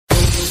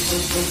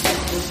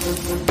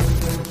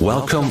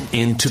Welcome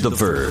into The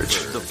Verge,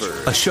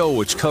 a show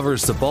which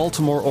covers the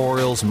Baltimore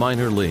Orioles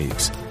minor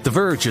leagues. The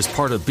Verge is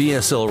part of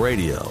BSL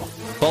Radio.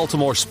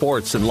 Baltimore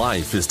Sports and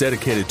Life is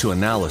dedicated to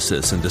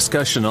analysis and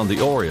discussion on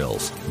the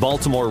Orioles,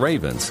 Baltimore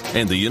Ravens,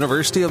 and the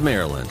University of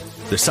Maryland.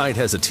 The site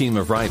has a team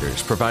of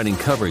writers providing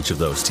coverage of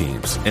those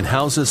teams and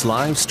houses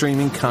live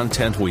streaming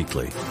content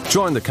weekly.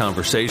 Join the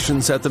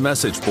conversations at the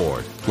message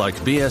board, like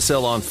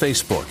BSL on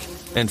Facebook,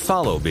 and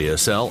follow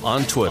BSL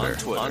on Twitter.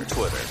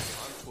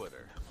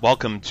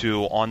 Welcome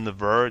to On the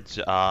Verge.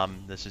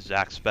 This is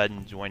Zach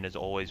Spedden, joined as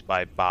always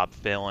by Bob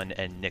Phelan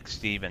and Nick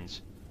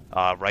Stevens.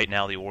 Right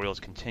now, the Orioles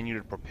continue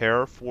to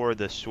prepare for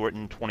the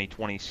shortened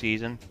 2020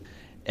 season.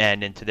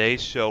 And in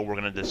today's show, we're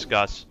going to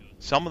discuss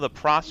some of the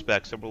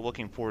prospects that we're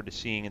looking forward to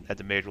seeing at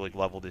the Major League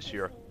level this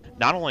year.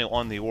 Not only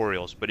on the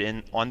Orioles, but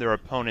on their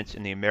opponents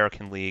in the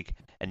American League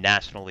and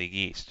National League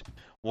East.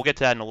 We'll get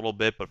to that in a little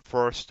bit, but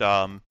first,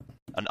 an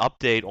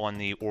update on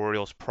the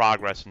Orioles'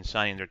 progress in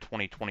signing their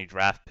 2020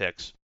 draft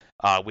picks.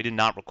 We did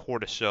not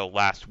record a show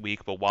last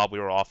week, but while we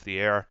were off the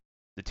air,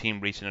 the team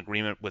reached an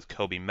agreement with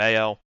Coby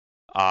Mayo,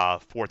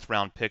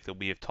 fourth-round pick that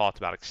we have talked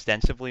about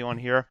extensively on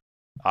here,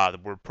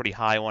 that we're pretty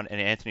high on, and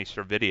Anthony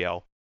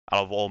Servideo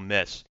out of Ole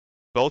Miss.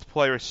 Both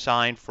players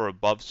signed for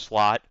above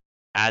slot.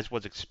 As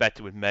was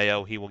expected with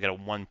Mayo, he will get a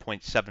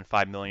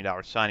 $1.75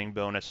 million signing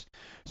bonus.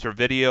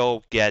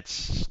 Servideo gets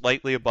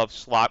slightly above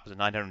slot with a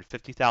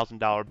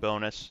 $950,000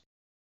 bonus.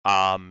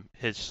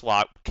 His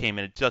slot came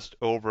in at just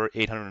over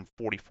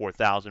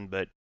 $844,000,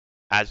 but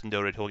as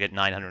noted, he'll get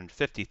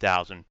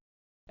 $950,000.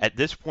 At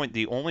this point,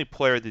 the only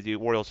player that the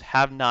Orioles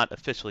have not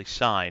officially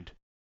signed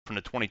from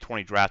the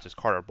 2020 draft is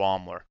Carter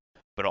Baumler.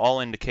 But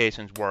all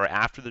indications were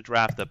after the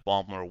draft that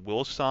Baumler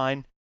will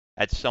sign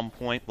at some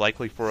point,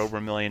 likely for over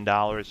 $1 million.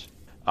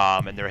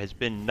 And there has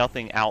been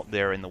nothing out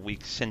there in the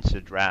weeks since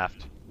the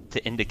draft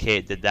to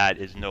indicate that that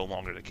is no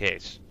longer the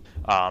case.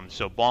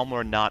 So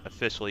Baumler not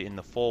officially in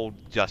the fold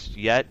just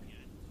yet,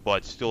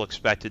 but still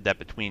expected that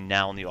between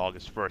now and the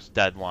August 1st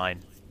deadline,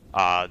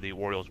 the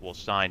Orioles will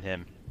sign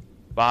him.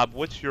 Bob,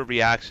 what's your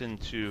reaction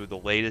to the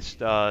latest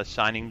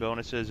signing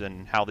bonuses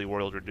and how the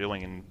Orioles are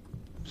doing in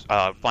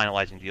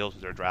finalizing deals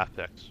with their draft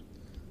picks?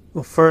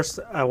 Well, first,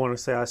 I want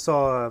to say I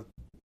saw a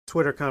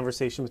Twitter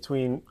conversation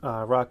between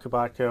Rock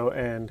Kubatko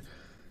and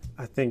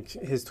I think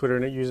his Twitter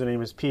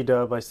username is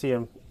PDub. I see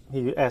him.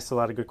 He asked a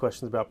lot of good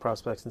questions about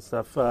prospects and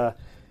stuff.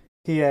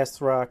 He asked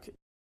Rock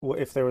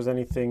if there was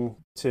anything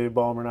to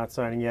Baumler not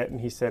signing yet,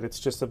 and he said it's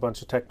just a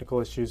bunch of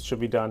technical issues, should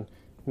be done.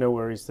 No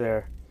worries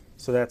there.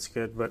 So that's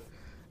good. But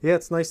yeah,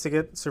 it's nice to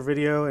get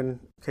Servideo and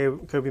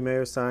Coby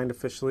Mayo signed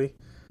officially.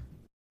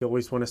 You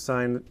always want to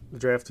sign the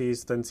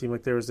draftees. Doesn't seem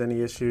like there was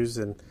any issues.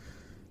 And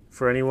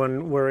for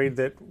anyone worried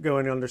that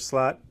going under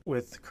slot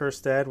with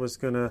Kjerstad was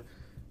going to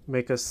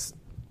make us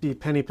be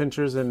penny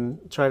pinchers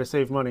and try to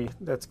save money,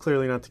 that's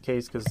clearly not the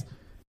case because,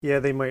 yeah,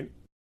 they might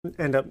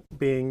end up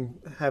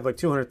have like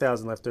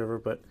 $200,000 left over,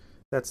 but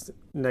that's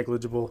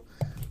negligible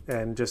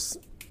and just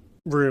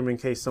room in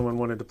case someone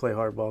wanted to play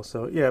hardball.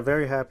 So, yeah,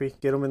 very happy.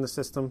 Get them in the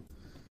system.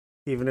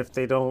 Even if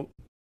they don't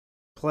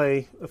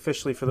play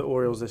officially for the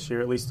Orioles this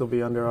year, at least they'll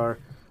be under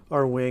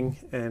our wing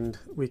and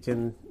we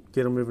can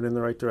get them moving in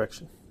the right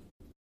direction.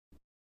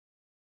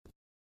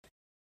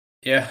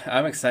 Yeah,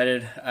 I'm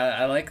excited.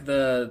 I like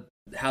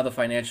how the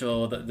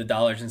financial, the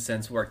dollars and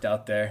cents worked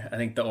out there. I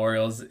think the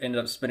Orioles ended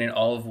up spending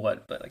all of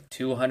like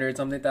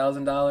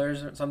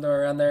 $200,000 or something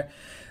around there.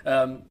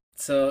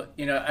 So,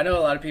 I know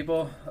a lot of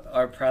people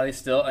are probably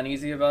still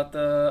uneasy about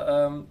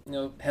the,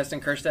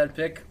 Heston Kjerstad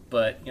pick,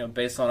 but,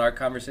 based on our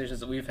conversations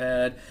that we've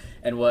had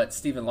and what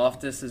Stephen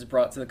Loftus has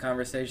brought to the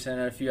conversation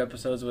in a few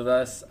episodes with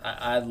us,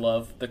 I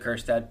love the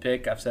Kjerstad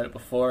pick. I've said it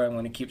before. I'm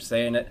going to keep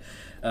saying it.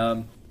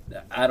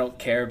 I don't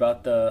care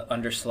about the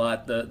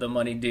underslot, the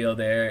money deal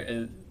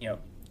there.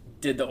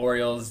 Did the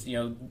Orioles,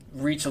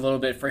 reach a little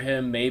bit for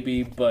him?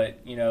 Maybe, but,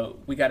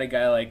 we got a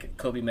guy like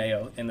Coby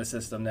Mayo in the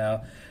system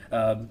now.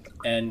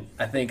 And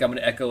I think I'm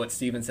going to echo what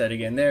Steven said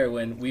again there,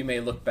 when we may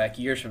look back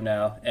years from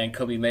now and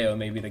Coby Mayo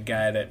may be the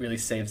guy that really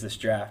saves this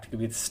draft. Could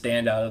be the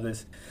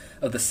standout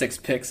of the 6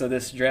 picks of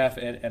this draft,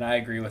 and I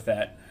agree with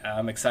that.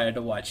 I'm excited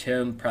to watch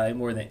him probably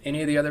more than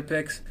any of the other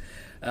picks.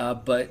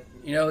 But,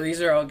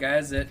 these are all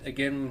guys that,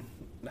 again,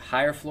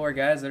 higher floor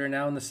guys that are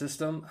now in the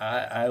system.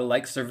 I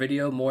like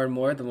Servideo more and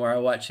more the more I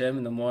watch him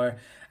and the more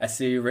I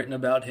see written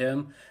about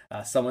him.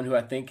 Someone who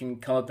I think can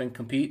come up and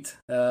compete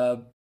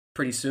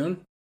pretty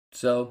soon.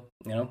 So,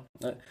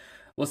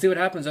 we'll see what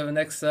happens over the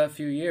next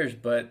few years,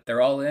 but they're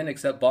all in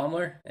except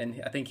Baumler,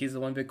 and I think he's the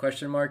one big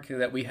question mark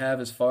that we have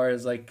as far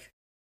as like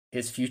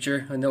his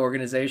future in the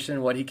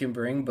organization, what he can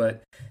bring,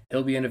 but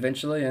he'll be in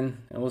eventually, and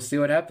we'll see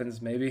what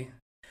happens. Maybe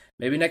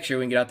next year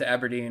we can get out to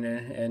Aberdeen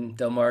and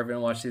Delmarva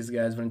and watch these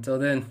guys, but until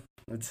then,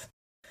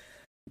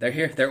 they're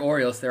here. They're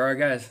Orioles. They're our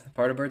guys,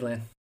 part of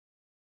Birdland.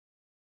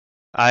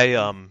 I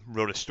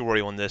wrote a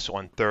story on this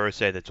on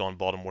Thursday that's on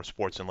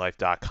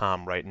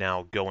BaltimoreSportsAndLife.com right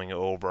now, going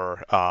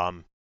over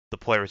the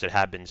players that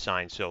have been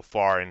signed so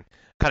far. And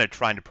kind of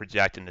trying to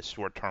project in the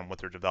short term what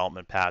their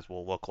development paths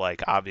will look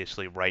like.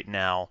 Obviously, right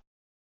now,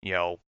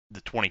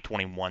 the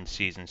 2021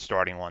 season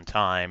starting on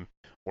time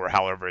or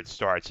however it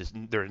starts,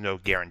 there's no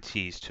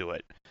guarantees to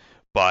it.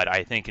 But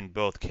I think in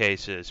both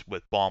cases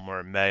with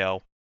Ballmer and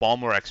Mayo,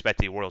 Ballmer, I expect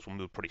the Orioles will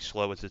move pretty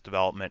slow with his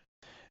development.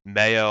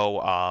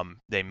 Mayo,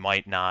 they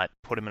might not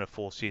put him in a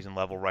full season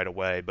level right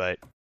away, but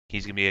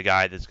he's going to be a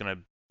guy that's going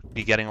to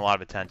be getting a lot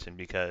of attention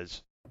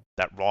because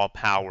that raw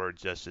power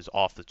just is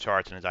off the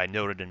charts. And as I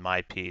noted in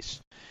my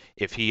piece,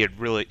 if he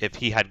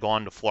had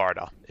gone to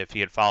Florida, if he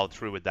had followed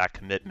through with that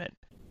commitment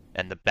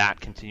and the bat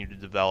continued to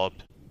develop,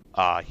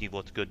 he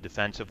looked good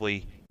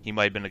defensively, he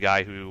might have been a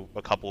guy who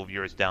a couple of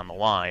years down the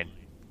line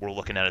we're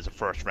looking at as a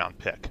first-round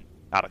pick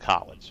out of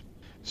college.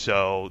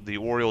 So the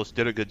Orioles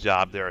did a good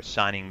job there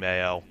signing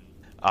Mayo.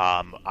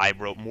 I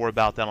wrote more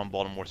about that on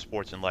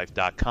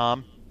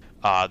BaltimoreSportsAndLife.com.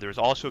 There's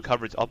also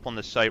coverage up on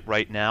the site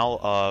right now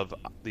of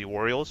the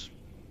Orioles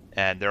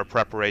and their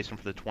preparation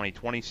for the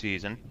 2020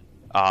 season.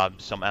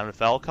 Some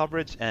NFL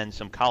coverage and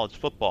some college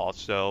football.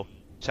 So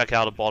check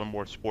out at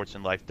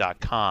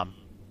BaltimoreSportsAndLife.com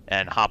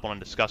and hop on a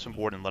discussion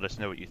board and let us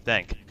know what you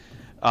think.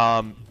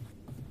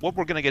 What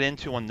we're going to get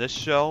into on this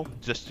show,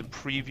 just to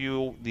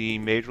preview the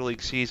Major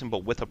League season,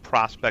 but with a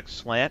prospect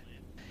slant,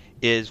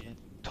 is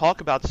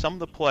talk about some of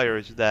the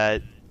players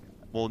that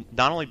will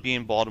not only be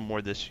in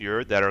Baltimore this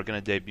year that are going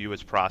to debut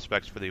as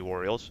prospects for the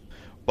Orioles,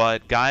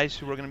 but guys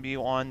who are going to be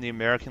on the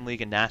American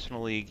League and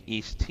National League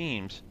East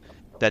teams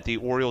that the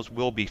Orioles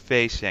will be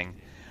facing.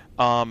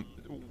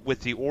 With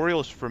the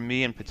Orioles, for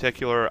me in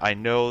particular, I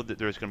know that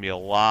there's going to be a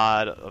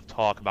lot of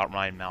talk about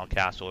Ryan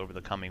Mountcastle over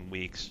the coming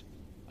weeks.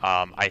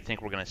 I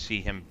think we're going to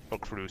see him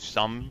accrue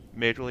some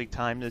Major League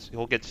time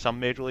he'll get some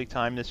Major League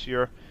time this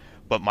year,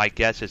 but my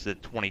guess is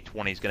that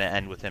 2020 is going to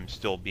end with him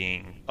still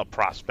being a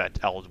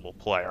prospect-eligible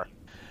player.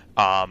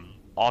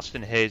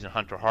 Austin Hayes and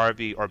Hunter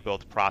Harvey are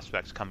both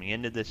prospects coming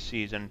into this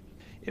season.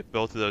 If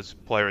both of those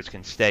players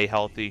can stay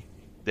healthy,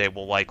 they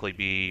will likely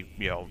be,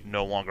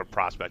 no longer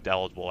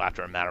prospect-eligible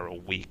after a matter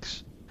of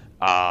weeks.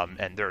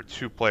 And there are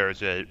two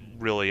players that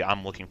really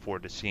I'm looking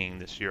forward to seeing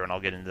this year, and I'll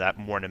get into that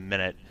more in a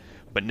minute.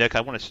 But, Nick,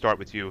 I want to start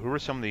with you. Who are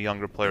some of the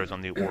younger players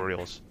on the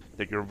Orioles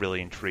that you're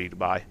really intrigued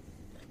by?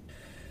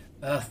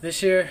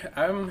 This year,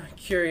 I'm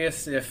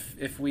curious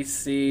if we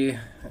see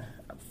 –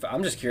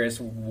 I'm just curious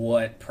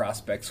what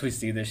prospects we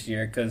see this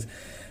year because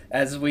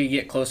as we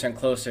get closer and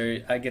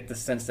closer, I get the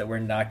sense that we're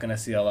not going to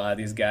see a lot of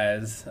these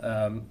guys.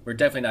 We're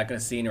definitely not going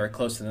to see anywhere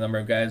close to the number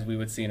of guys we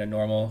would see in a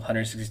normal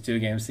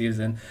 162-game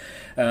season.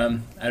 I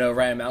know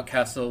Ryan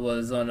Mountcastle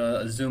was on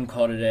a Zoom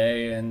call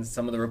today, and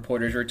some of the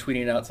reporters were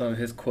tweeting out some of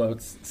his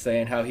quotes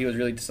saying how he was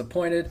really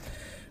disappointed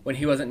when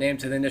he wasn't named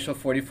to the initial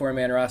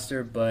 44-man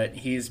roster, but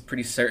he's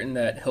pretty certain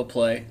that he'll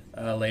play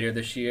later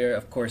this year.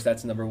 Of course,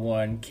 that's number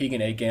one.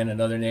 Keegan Aiken,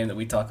 another name that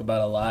we talk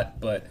about a lot,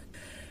 but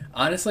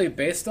honestly,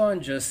 based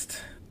on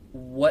just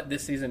what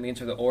this season means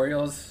for the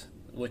Orioles,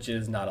 which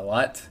is not a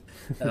lot,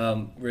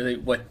 really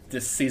what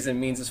this season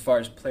means as far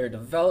as player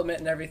development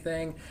and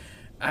everything,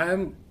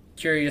 I'm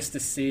curious to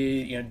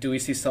see, do we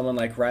see someone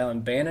like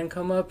Rylan Bannon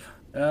come up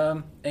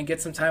and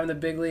get some time in the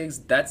big leagues?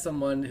 That's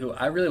someone who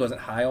I really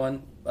wasn't high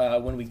on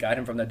when we got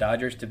him from the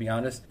Dodgers, to be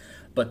honest.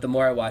 But the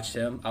more I watched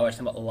him a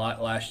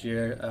lot last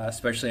year,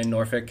 especially in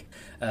Norfolk.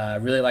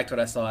 Really liked what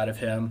I saw out of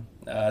him.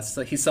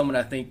 So he's someone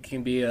I think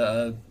can be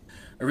a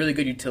really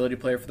good utility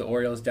player for the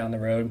Orioles down the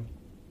road.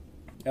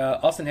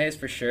 Austin Hayes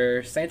for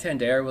sure.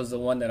 Santander was the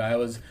one that I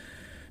was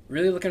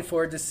really looking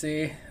forward to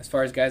see as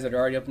far as guys that are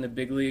already up in the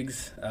big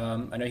leagues.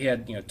 I know he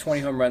had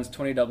 20 home runs,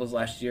 20 doubles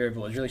last year,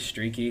 but was really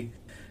streaky.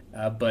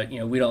 But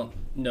we don't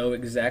know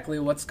exactly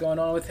what's going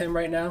on with him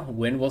right now,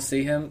 when we'll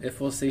see him, if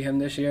we'll see him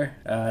this year.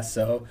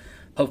 So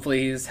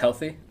hopefully he's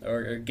healthy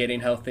or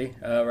getting healthy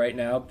right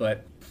now.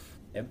 But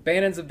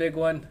Bannon's a big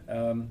one.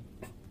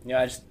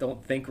 I just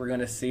don't think we're going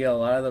to see a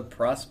lot of the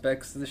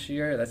prospects this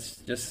year. That's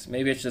just,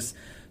 maybe it's just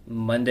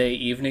Monday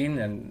evening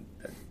and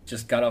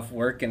just got off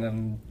work and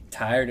I'm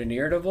tired and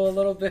irritable a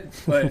little bit.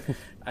 But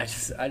I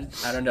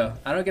don't know.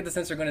 I don't get the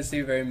sense we're going to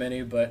see very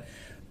many, but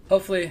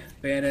hopefully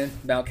Bannon,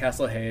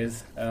 Mountcastle,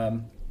 Hayes.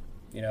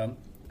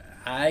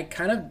 I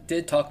kind of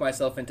did talk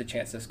myself into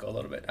Chance Sisco a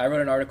little bit. I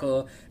wrote an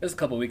article, it was a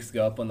couple weeks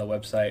ago up on the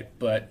website,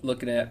 but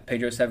looking at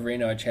Pedro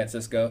Severino and Chance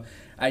Sisco,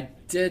 I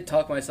did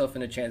talk myself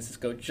into Chance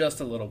Sisco just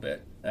a little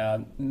bit.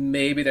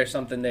 Maybe there's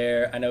something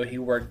there. I know he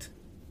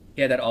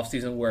had that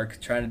off-season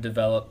work trying to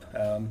develop.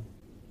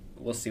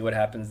 We'll see what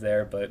happens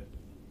there, but,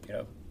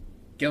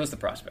 give us the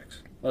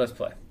prospects. Let us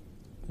play.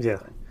 Yeah.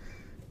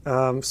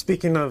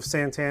 Speaking of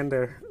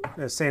Santander,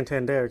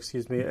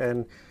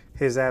 and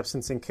his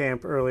absence in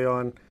camp early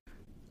on,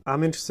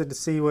 I'm interested to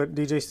see what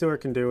DJ Stewart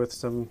can do with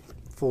some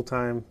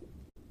full-time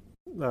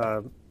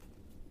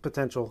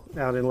potential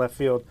out in left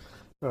field,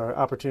 or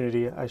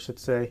opportunity, I should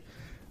say.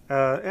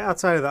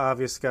 Outside of the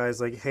obvious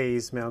guys like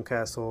Hayes,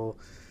 Mountcastle,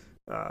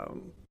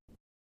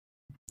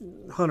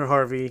 Hunter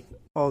Harvey,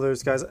 all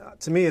those guys,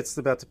 to me it's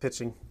about the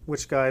pitching.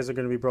 Which guys are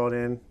going to be brought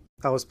in?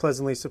 I was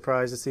pleasantly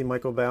surprised to see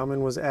Michael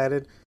Baumann was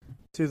added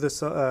to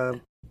the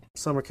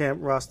summer camp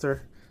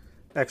roster.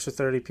 extra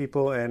 30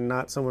 people and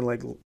not someone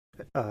like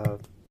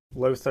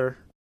Lothar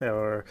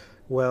or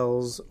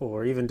Wells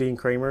or even Dean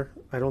Kramer.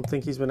 I don't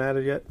think he's been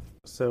added yet.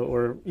 So,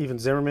 or even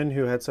Zimmerman,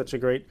 who had such a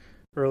great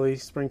early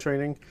spring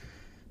training.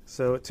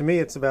 So to me,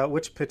 it's about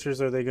which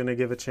pitchers are they going to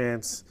give a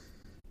chance,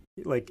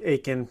 like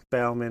Aiken,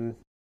 Bauman,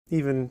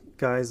 even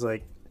guys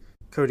like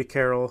Cody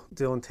Carroll,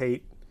 Dylan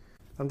Tate.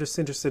 I'm just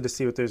interested to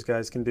see what those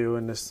guys can do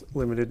in this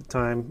limited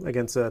time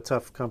against a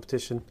tough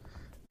competition.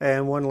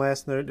 And one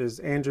last note is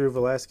Andrew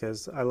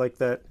Velasquez. I like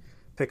that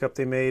pickup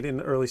they made in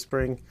the early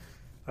spring.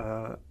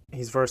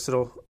 He's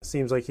versatile.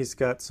 Seems like he's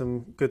got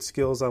some good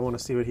skills. I want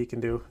to see what he can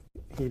do.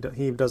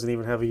 He doesn't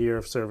even have a year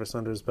of service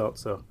under his belt,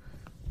 so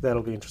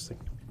that'll be interesting.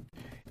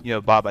 You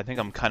know, Bob, I think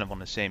I'm kind of on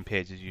the same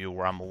page as you,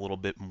 where I'm a little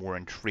bit more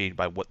intrigued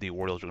by what the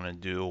Orioles are going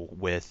to do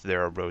with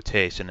their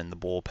rotation in the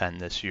bullpen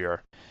this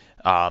year,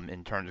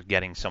 in terms of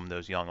getting some of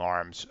those young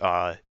arms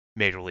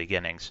major league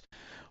innings.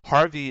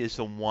 Harvey is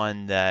the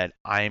one that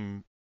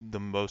I'm the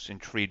most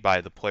intrigued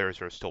by, the players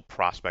who are still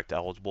prospect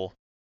eligible,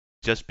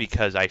 just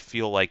because I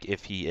feel like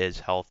if he is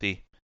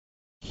healthy,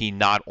 he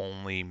not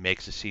only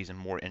makes the season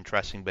more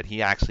interesting, but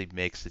he actually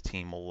makes the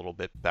team a little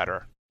bit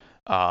better.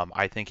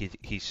 I think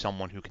he's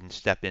someone who can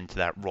step into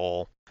that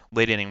role,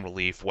 late inning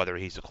relief, whether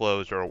he's a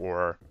closer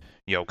or,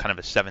 you know, kind of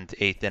a 7th to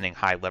 8th inning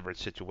high leverage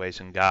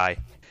situation guy,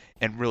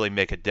 and really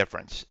make a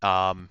difference.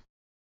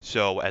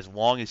 So as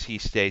long as he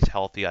stays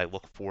healthy, I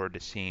look forward to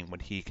seeing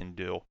what he can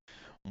do.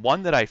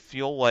 One that I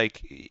feel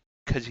like,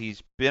 because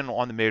he's been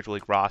on the Major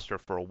League roster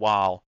for a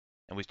while,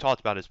 and we've talked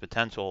about his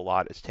potential a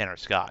lot, is Tanner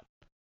Scott.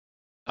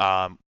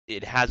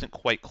 It hasn't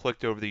quite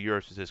clicked over the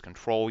years with his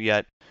control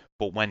yet,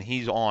 but when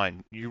he's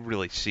on, you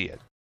really see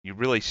it. You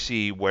really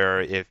see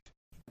where if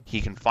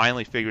he can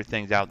finally figure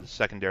things out, the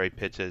secondary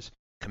pitches,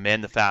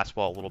 command the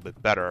fastball a little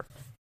bit better,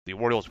 the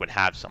Orioles would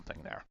have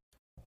something there.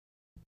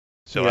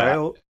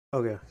 So,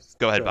 okay.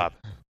 Go ahead, Bob.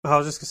 I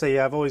was just going to say,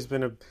 I've always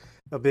been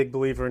a big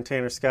believer in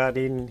Tanner Scott.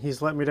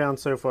 He's let me down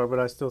so far, but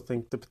I still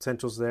think the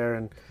potential's there,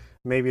 and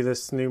maybe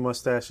this new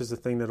mustache is the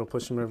thing that'll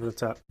push him over the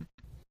top.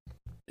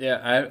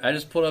 Yeah, I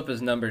just pulled up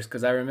his numbers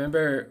because I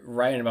remember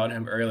writing about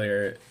him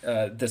earlier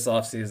this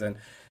offseason.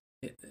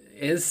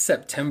 His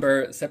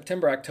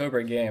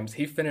September-October games,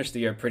 he finished the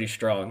year pretty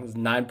strong. It was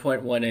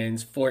 9.1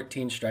 innings,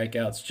 14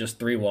 strikeouts, just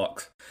 3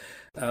 walks.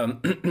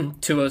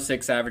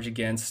 206 average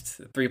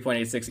against,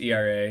 3.86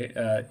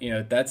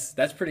 ERA.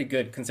 That's pretty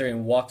good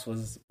considering walks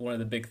was one of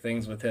the big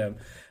things with him.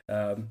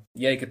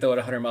 He could throw it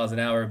 100 miles an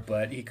hour,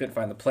 but he couldn't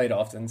find the plate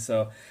often.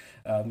 So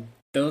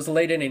those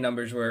late inning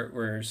numbers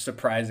were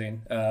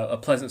surprising, a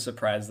pleasant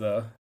surprise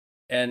though.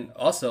 And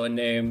also a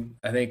name,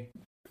 I think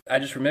I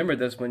just remembered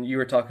this when you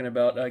were talking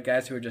about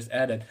guys who were just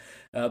added,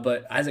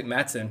 but Isaac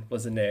Mattson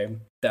was a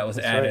name that was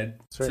added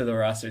to the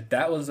roster.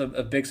 That was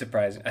a big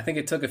surprise. I think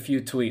it took a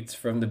few tweets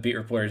from the beat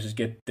reporters to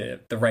get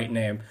the right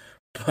name,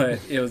 but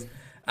it was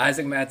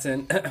Isaac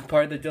Mattson,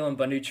 part of the Dylan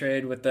Bundy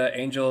trade with the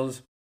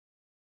Angels,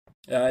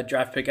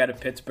 draft pick out of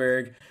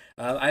Pittsburgh.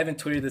 I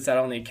haven't tweeted this out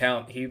on the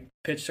account. He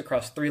pitched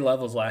across 3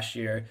 levels last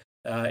year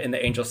in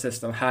the Angel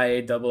system, high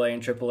A, double A,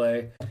 and triple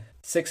A.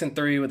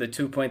 6-3 with a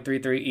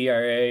 2.33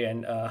 ERA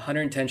and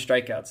 110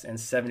 strikeouts in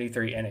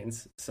 73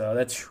 innings. So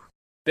that's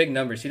big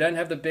numbers. He doesn't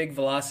have the big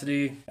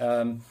velocity,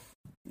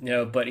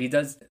 but he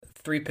does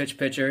 3-pitch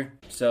pitcher,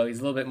 so he's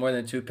a little bit more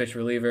than a 2-pitch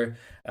reliever.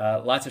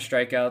 Lots of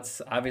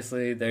strikeouts.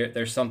 Obviously,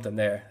 there's something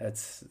there.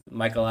 That's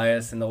Mike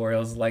Elias and the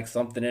Orioles like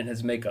something in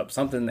his makeup.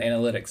 Something the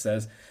analytics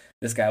says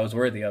this guy was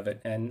worthy of it,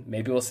 and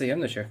maybe we'll see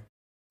him this year.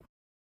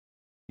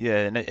 Yeah,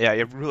 and I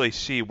really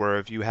see where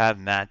if you have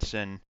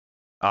Mattson,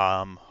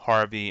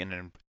 Harvey,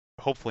 and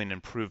hopefully an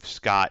improved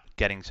Scott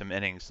getting some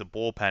innings, the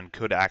bullpen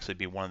could actually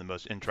be one of the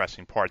most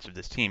interesting parts of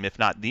this team, if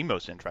not the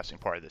most interesting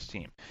part of this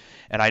team.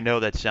 And I know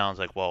that sounds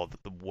like, well,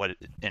 what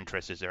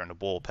interest is there in the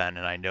bullpen?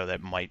 And I know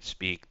that might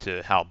speak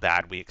to how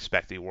bad we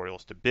expect the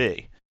Orioles to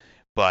be.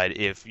 But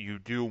if you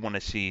do want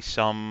to see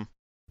some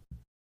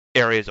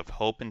areas of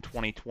hope in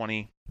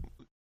 2020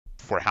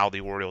 for how the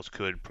Orioles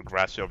could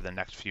progress over the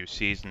next few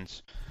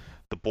seasons,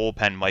 the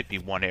bullpen might be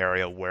one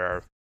area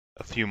where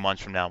a few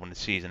months from now when the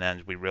season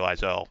ends, we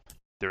realize,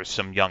 there's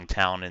some young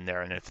talent in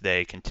there, and if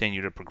they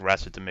continue to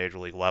progress at the major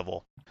league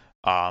level,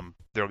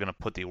 they're going to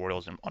put the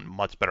Orioles on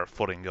much better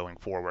footing going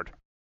forward.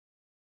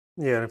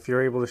 Yeah, and if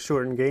you're able to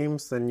shorten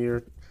games, then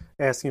you're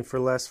asking for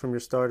less from your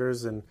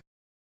starters, and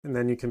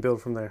then you can build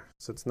from there.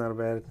 So it's not a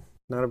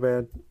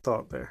bad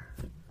thought there.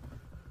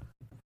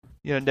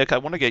 Yeah, Nick, I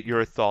want to get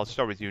your thoughts.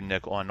 Start with you,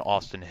 Nick, on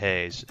Austin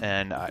Hayes.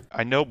 And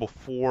I know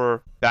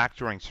back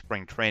during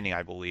spring training,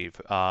 I believe,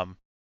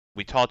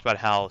 we talked about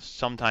how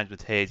sometimes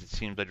with Hayes, it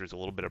seems like there's a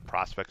little bit of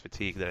prospect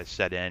fatigue that has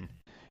set in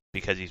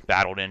because he's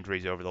battled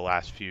injuries over the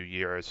last few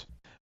years.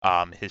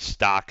 His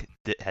stock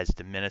has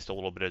diminished a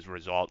little bit as a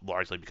result,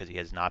 largely because he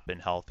has not been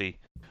healthy.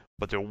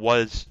 But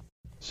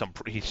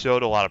he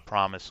showed a lot of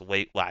promise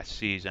late last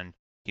season.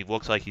 He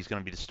looks like he's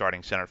going to be the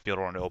starting center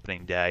fielder on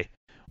opening day.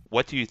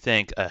 What do you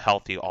think a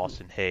healthy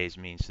Austin Hayes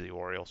means to the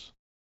Orioles?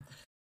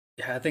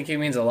 Yeah, I think he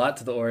means a lot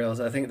to the Orioles.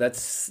 I think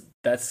that's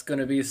going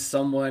to be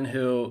someone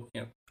who,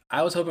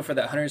 I was hoping for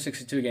that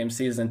 162 game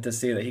season to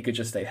see that he could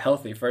just stay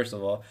healthy, first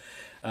of all.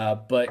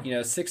 But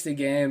 60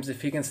 games,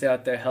 if he can stay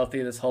out there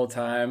healthy this whole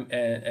time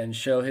and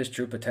show his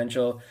true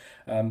potential,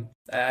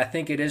 I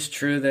think it is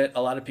true that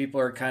a lot of people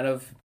are kind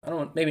of, I don't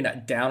know, maybe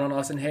not down on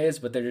Austin Hayes,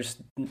 but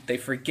they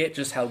forget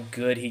just how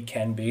good he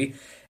can be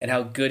and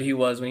how good he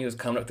was when he was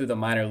coming up through the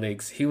minor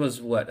leagues. He was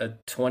a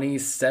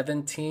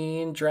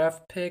 2017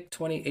 draft pick,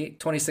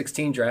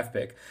 2016 draft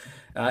pick.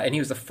 And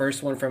he was the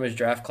first one from his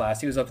draft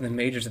class. He was up in the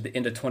majors at the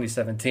end of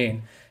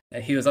 2017.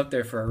 And he was up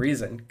there for a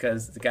reason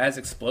because the guy's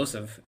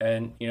explosive.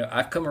 And,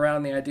 I've come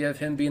around the idea of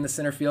him being the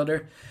center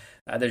fielder.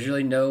 There's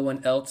really no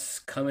one else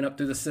coming up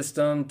through the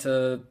system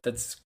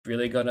that's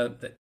really going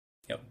to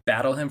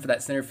battle him for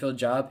that center field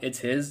job. It's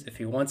his if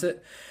he wants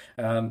it.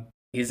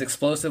 He's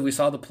explosive. We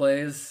saw the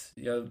plays.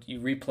 You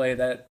replay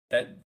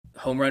that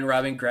home run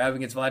robbing grab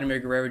against Vladimir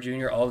Guerrero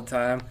Jr. all the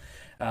time.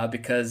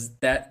 Because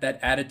that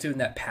attitude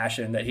and that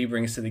passion that he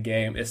brings to the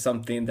game is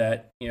something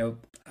that,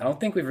 I don't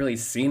think we've really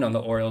seen on the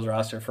Orioles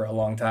roster for a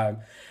long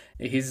time.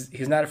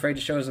 He's not afraid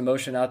to show his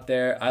emotion out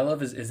there. I love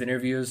his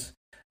interviews.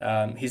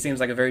 He seems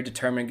like a very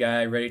determined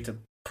guy, ready to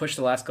push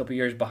the last couple of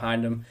years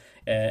behind him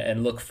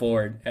and look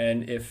forward.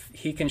 And if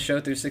he can show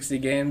through 60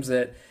 games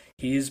that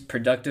he's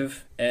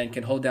productive and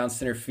can hold down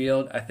center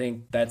field, I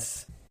think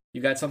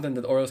you got something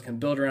that the Orioles can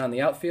build around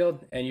the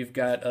outfield, and you've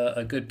got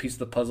a good piece of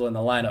the puzzle in the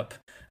lineup.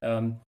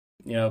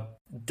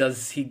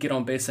 Does he get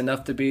on base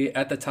enough to be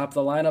at the top of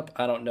the lineup?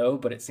 I don't know,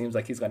 but it seems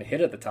like he's going to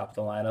hit at the top of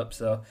the lineup.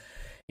 So,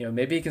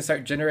 maybe he can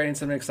start generating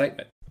some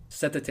excitement.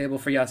 Set the table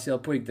for Yasiel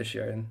Puig this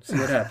year and see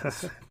what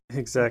happens.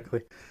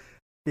 Exactly.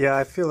 Yeah,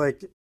 I feel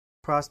like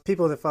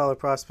people that follow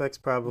prospects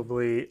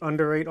probably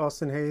underrate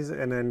Austin Hayes,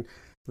 and then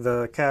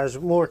the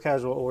more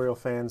casual Oriole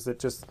fans that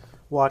just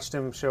watched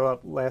him show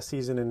up last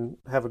season and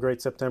have a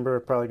great September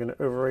are probably going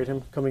to overrate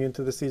him coming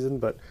into the season.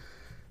 But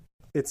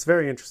it's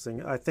very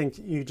interesting. I think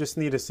you just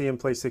need to see him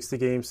play 60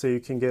 games so you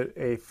can get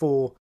a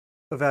full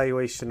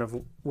evaluation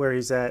of where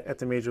he's at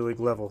the major league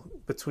level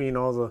between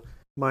all the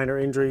minor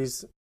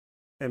injuries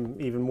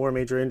and even more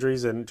major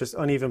injuries and just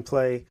uneven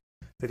play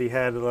that he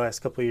had the last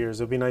couple of years.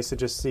 It would be nice to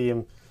just see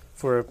him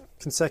for a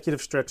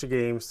consecutive stretch of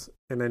games,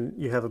 and then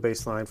you have a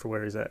baseline for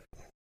where he's at.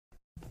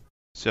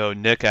 So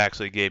Nick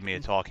actually gave me a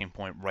talking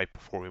point right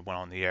before we went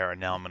on the air, and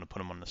now I'm going to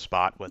put him on the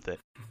spot with it.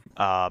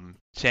 Chance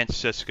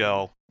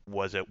Sisco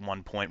was at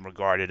one point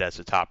regarded as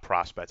the top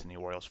prospect in the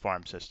Orioles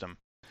farm system.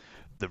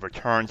 The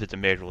returns at the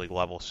major league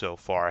level so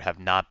far have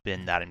not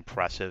been that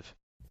impressive.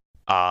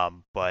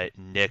 But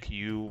Nick,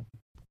 you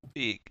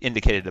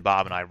indicated to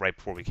Bob and I right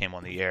before we came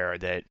on the air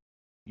that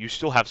you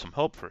still have some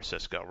hope for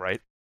Sisco, right?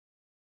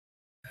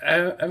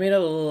 I mean, a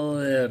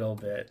little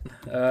bit.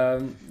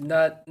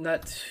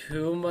 Not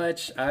too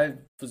much. I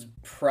was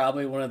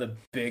probably one of the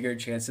bigger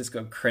Chance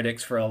Sisco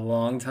critics for a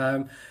long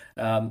time.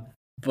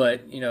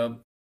 But,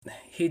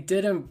 he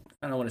didn't,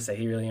 I don't want to say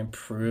he really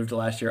improved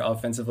last year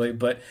offensively,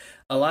 but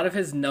a lot of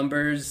his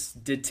numbers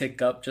did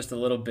tick up just a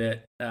little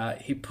bit.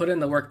 He put in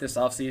the work this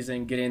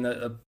offseason, getting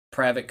the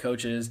private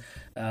coaches,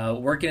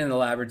 working in the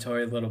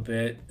laboratory a little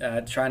bit,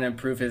 trying to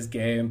improve his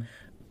game.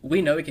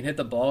 We know he can hit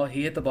the ball.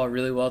 He hit the ball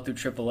really well through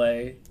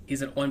AAA.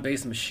 He's an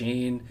on-base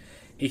machine.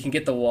 He can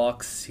get the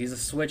walks. He's a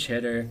switch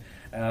hitter.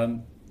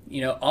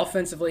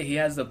 Offensively, he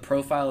has the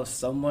profile of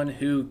someone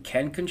who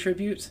can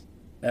contribute.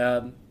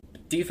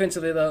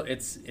 Defensively, though,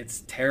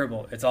 it's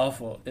terrible. It's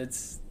awful.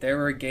 There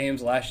were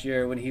games last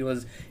year when he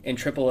was in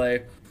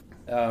AAA.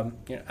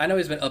 I know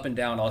he's been up and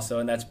down also,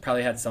 and that's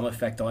probably had some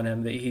effect on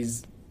him. That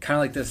he's kind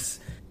of like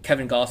this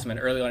Kevin Gossman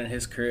early on in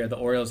his career. The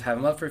Orioles have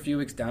him up for a few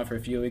weeks, down for a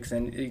few weeks,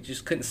 and he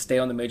just couldn't stay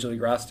on the major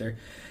league roster.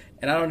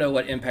 And I don't know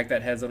what impact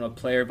that has on a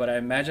player, but I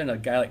imagine a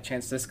guy like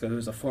Chance Sisco,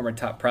 who's a former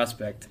top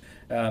prospect,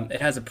 it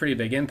has a pretty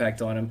big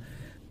impact on him.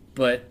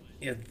 But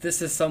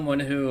this is someone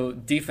who,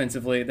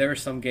 defensively, there were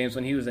some games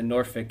when he was in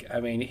Norfolk, I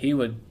mean, he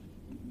would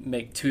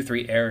make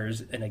 2-3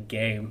 errors in a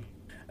game.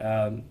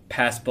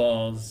 Pass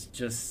balls,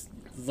 just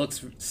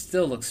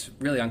still looks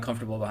really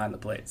uncomfortable behind the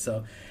plate.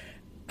 So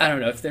I don't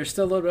know if there's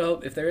still a little bit of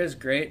hope. If there is,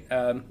 great.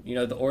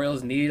 The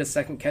Orioles need a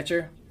second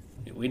catcher.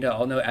 We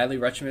all know Adley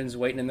Rutschman's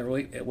waiting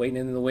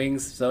in the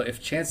wings. So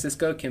if Chance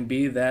Sisco can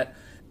be that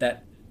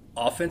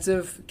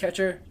offensive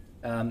catcher,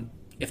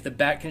 if the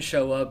bat can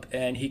show up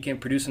and he can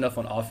produce enough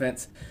on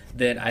offense,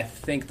 then I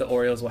think the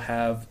Orioles will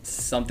have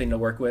something to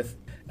work with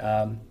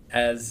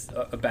as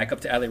a backup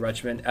to Adley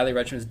Rutschman. Adley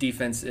Rutschman's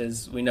defense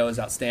is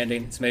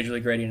outstanding. It's major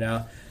league ready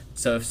now.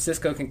 So if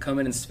Sisco can come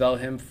in and spell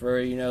him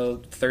for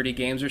 30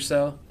 games or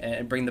so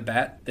and bring the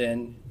bat,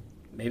 then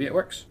maybe it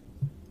works.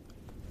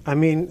 I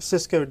mean,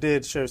 Sisco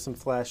did show some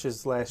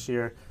flashes last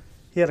year.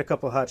 He had a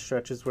couple hot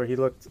stretches where he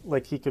looked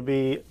like he could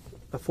be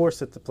a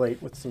force at the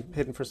plate with some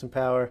hitting for some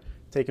power,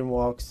 taking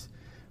walks.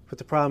 But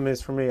the problem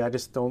is, for me, I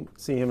just don't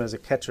see him as a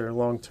catcher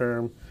long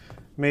term.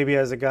 Maybe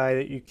as a guy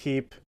that you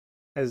keep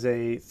as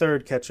a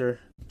third catcher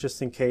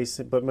just in case,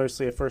 but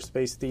mostly a first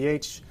base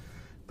DH.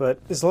 But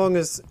as long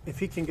as if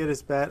he can get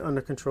his bat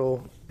under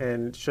control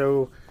and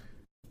show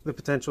the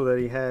potential that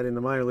he had in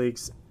the minor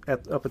leagues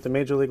up at the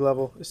major league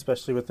level,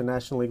 especially with the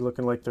National League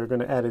looking like they're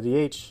going to add a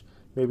DH.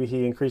 Maybe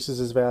he increases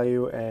his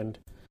value and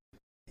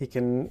he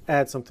can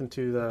add something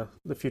to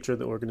the future of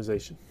the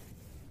organization.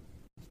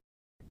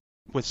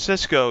 With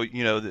Cisco,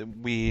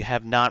 we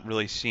have not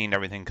really seen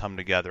everything come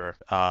together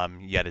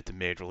yet at the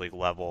major league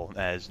level.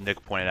 As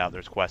Nick pointed out,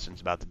 there's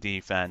questions about the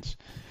defense,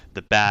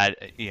 the bat.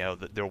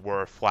 There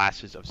were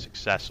flashes of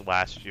success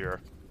last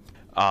year.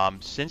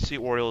 Since the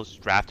Orioles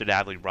drafted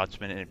Adley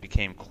Rutschman, and it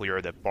became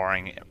clear that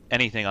barring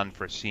anything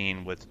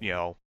unforeseen with,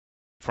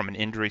 from an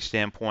injury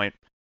standpoint,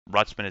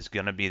 Rutschman is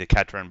going to be the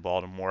catcher in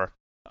Baltimore,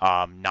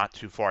 not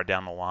too far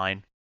down the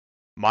line.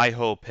 My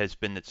hope has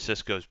been that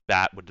Cisco's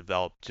bat would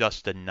develop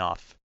just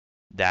enough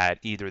that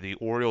either the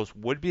Orioles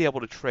would be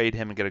able to trade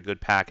him and get a good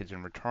package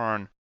in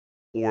return,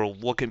 or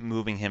look at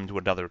moving him to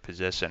another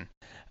position.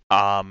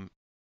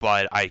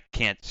 But I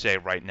can't say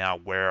right now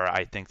where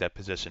I think that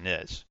position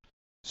is.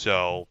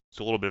 So it's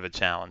a little bit of a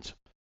challenge.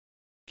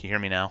 Can you hear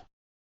me now?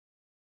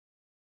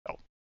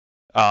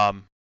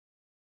 Oh.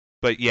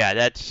 But yeah,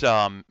 that's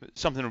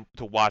something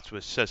to watch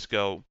with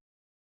Cisco.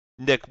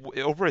 Nick,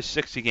 over a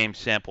 60-game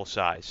sample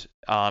size,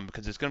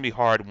 because it's going to be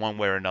hard one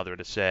way or another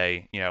to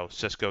say,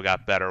 Cisco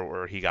got better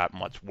or he got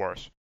much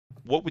worse.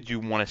 What would you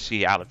want to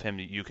see out of him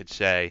that you could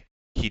say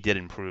he did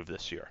improve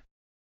this year?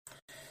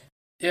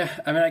 Yeah,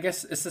 I mean, I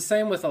guess it's the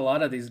same with a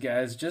lot of these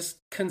guys, just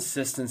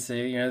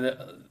consistency.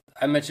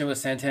 I mentioned with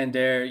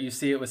Santander, you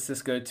see it with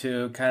Cisco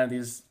too, kind of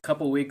these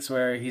couple weeks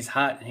where he's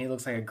hot and he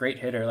looks like a great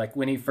hitter. Like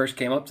when he first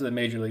came up to the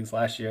major leagues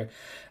last year,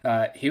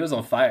 he was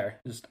on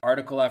fire. Just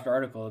article after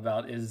article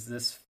about, is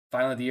this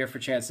finally the year for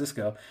Chance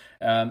Cisco?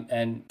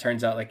 And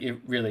turns out like it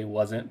really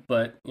wasn't.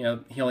 But, he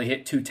only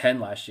hit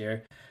 210 last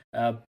year.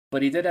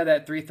 But he did have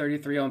that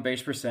 333 on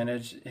base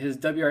percentage. His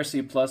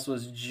WRC plus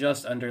was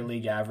just under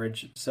league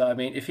average. So, I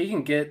mean, if he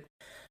can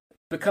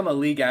become a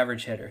league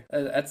average hitter,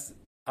 that's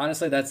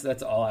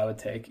all I would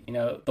take.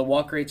 The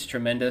walk rate's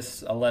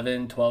tremendous,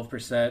 11,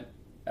 12%.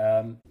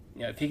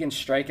 If he can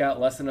strike out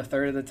less than a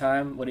third of the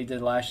time, what he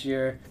did last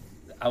year,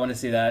 I want to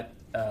see that.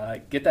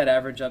 Get that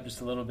average up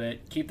just a little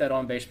bit. Keep that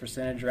on base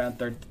percentage around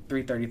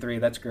 333.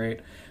 That's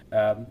great.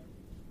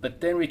 But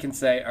then we can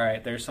say, all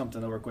right, there's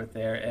something to work with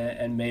there,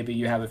 and maybe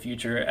you have a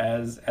future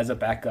as a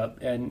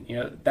backup. And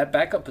that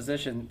backup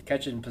position,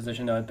 catching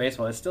position in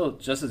baseball, is still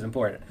just as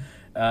important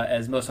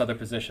as most other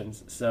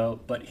positions. So,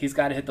 but he's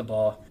got to hit the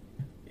ball.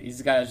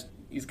 He's got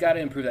to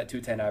improve that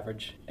 210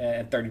 average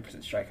and 30%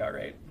 strikeout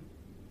rate.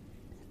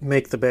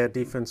 Make the bad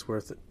defense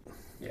worth it.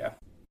 Yeah.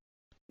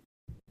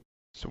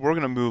 So we're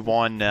going to move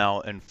on now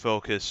and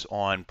focus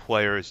on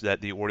players that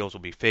the Orioles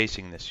will be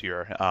facing this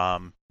year.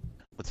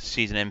 With the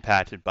season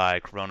impacted by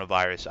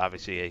coronavirus,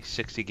 obviously a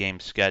 60-game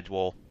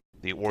schedule,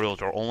 the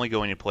Orioles are only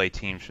going to play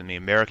teams from the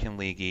American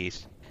League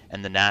East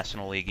and the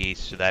National League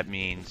East, so that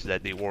means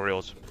that the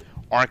Orioles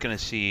aren't going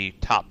to see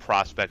top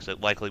prospects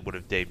that likely would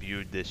have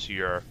debuted this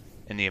year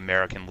in the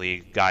American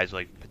League, guys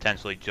like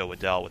potentially Joe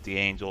Adell with the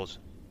Angels,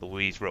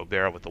 Luis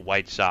Robert with the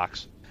White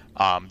Sox.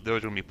 Those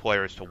are going to be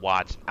players to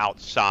watch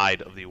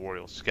outside of the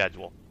Orioles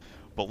schedule.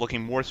 But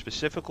looking more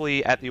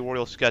specifically at the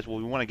Orioles schedule,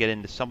 we want to get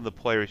into some of the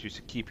players you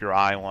should keep your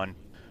eye on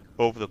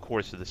over the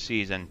course of the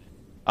season.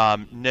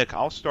 Nick,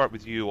 I'll start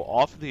with you.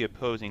 Off of the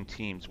opposing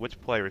teams,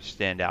 which players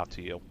stand out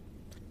to you?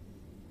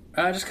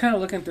 Just kind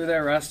of looking through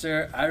their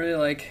roster, I really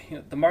like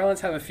the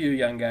Marlins have a few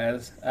young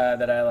guys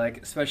that I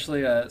like,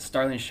 especially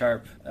Starling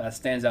Sharp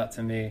stands out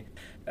to me.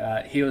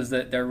 He was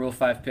their Rule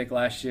 5 pick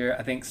last year.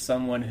 I think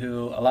someone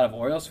who a lot of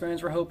Orioles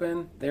fans were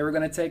hoping they were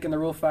going to take in the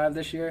Rule 5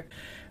 this year.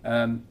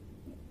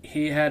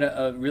 He had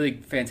a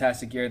really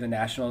fantastic year in the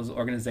Nationals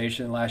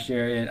organization last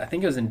year. And I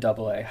think it was in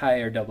Double-A, high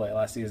A or Double-A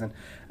last season.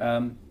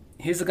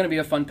 He's going to be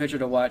a fun pitcher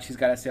to watch. He's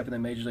got to stay up in the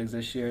major leagues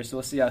this year, so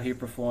we'll see how he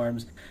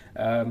performs.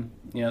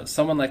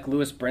 Someone like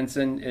Lewis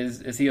Brinson,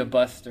 is he a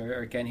bust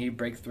or can he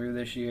break through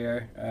this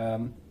year?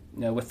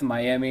 With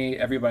Miami,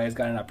 everybody's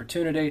got an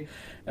opportunity.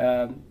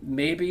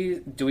 Maybe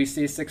do we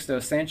see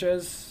Sixto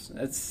Sanchez?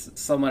 It's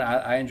someone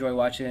I enjoy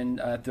watching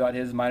throughout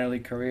his minor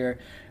league career.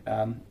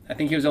 I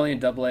think he was only in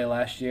Double-A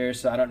last year,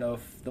 so I don't know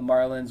if the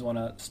Marlins want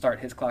to start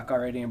his clock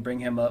already and bring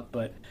him up,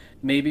 but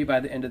maybe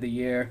by the end of the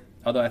year,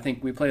 although I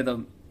think we play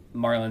the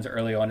Marlins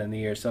early on in the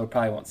year, so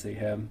probably won't see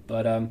him.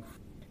 But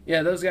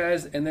those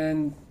guys. And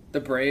then the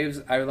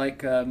Braves, I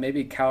like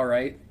maybe Cal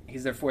Wright.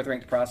 He's their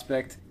 4th-ranked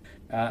prospect.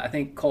 I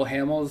think Cole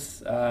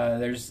Hamels,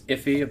 there's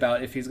iffy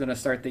about if he's going to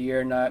start the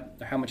year or not,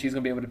 or how much he's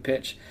going to be able to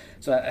pitch.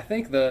 So I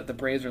think the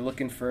Braves are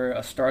looking for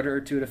a starter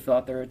or two to fill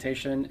out their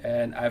rotation,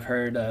 and I've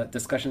heard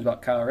discussions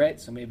about Kyle Wright,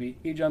 so maybe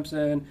he jumps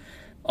in.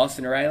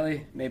 Austin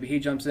Riley, maybe he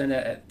jumps in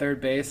at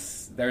third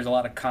base. There's a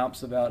lot of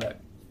comps about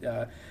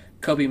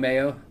Kobe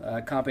Mayo,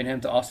 comping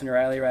him to Austin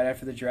Riley right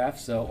after the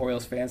draft, so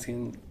Orioles fans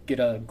can get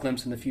a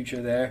glimpse in the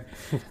future there.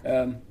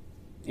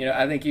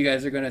 I think you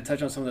guys are going to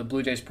touch on some of the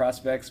Blue Jays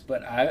prospects,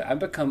 but I'm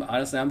becoming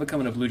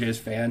a Blue Jays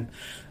fan.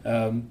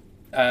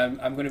 I'm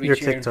going to be Your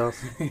cheering. TikTok.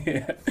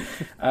 Yeah.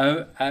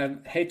 I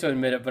hate to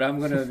admit it, but I'm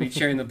going to be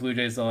cheering the Blue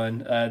Jays on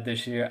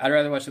this year. I'd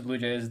rather watch the Blue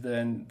Jays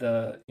than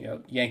the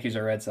Yankees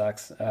or Red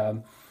Sox.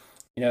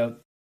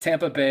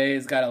 Tampa Bay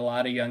has got a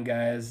lot of young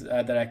guys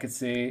that I could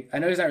see. I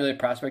know he's not really a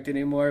prospect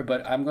anymore,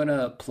 but I'm going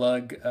to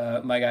plug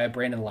my guy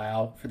Brandon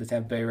Lau for the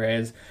Tampa Bay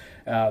Rays.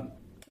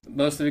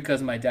 Mostly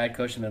because my dad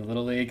coached him in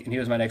Little League, and he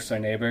was my next door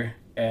neighbor.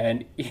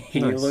 And he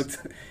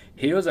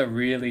was a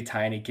really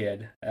tiny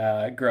kid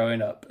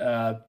growing up.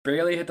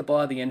 Barely hit the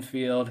ball at the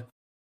infield.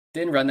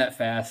 Didn't run that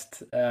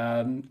fast.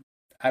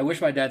 I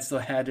wish my dad still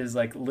had his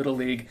Little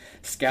League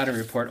scouting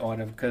report on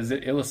him because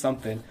it was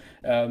something.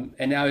 And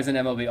now he's an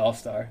MLB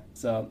All-Star.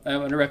 So I'm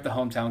going to rep the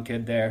hometown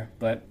kid there.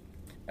 But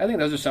I think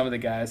those are some of the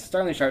guys.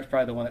 Starling Sharp's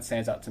probably the one that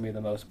stands out to me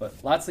the most. But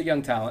lots of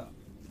young talent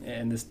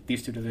in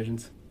these two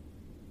divisions.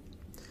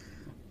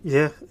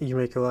 Yeah, you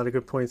make a lot of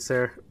good points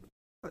there.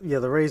 Yeah,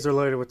 the Rays are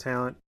loaded with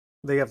talent.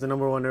 They have the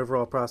number 1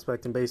 overall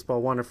prospect in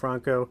baseball, Wander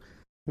Franco.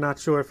 Not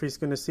sure if he's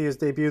going to see his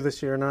debut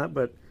this year or not,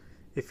 but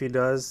if he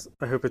does,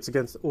 I hope it's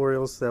against the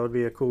Orioles. That would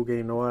be a cool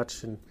game to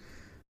watch, and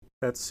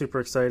that's super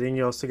exciting.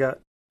 You also got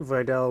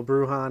Vidal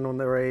Brujan on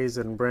the Rays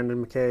and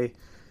Brendan McKay.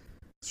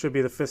 Should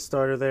be the 5th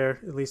starter there,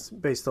 at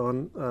least based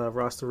on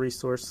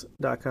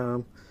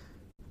rosterresource.com.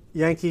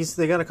 Yankees,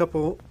 they got a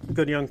couple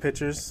good young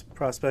pitchers,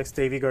 prospects,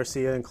 Davy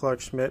Garcia and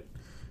Clark Schmidt.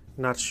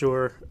 Not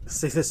sure.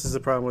 See, this is the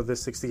problem with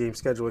this 60-game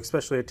schedule,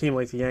 especially a team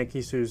like the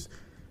Yankees who's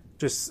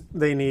just,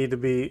 they need to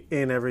be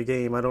in every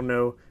game. I don't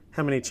know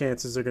how many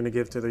chances they're going to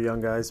give to their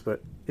young guys,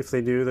 but if they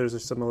do, those are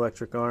some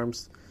electric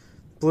arms.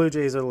 Blue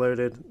Jays are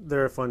loaded.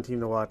 They're a fun team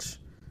to watch.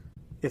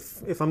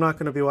 If I'm not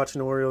going to be watching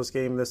the Orioles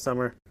game this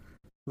summer,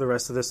 the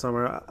rest of this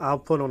summer, I'll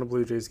put on a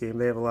Blue Jays game.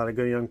 They have a lot of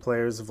good young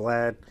players,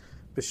 Vlad,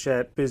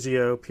 Bichette,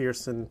 Biggio,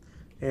 Pearson,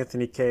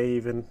 Anthony Kay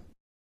even.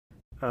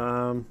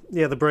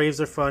 The Braves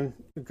are fun.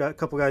 We've got a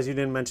couple guys you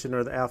didn't mention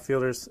are the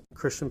outfielders,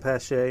 Christian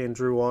Pache and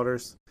Drew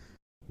Waters.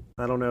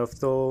 I don't know if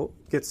they'll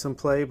get some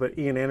play, but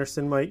Ian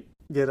Anderson might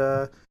get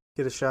a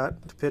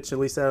shot to pitch at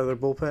least out of their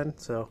bullpen.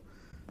 So,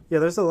 yeah,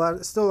 there's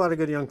still a lot of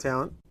good young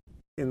talent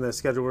in the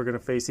schedule we're going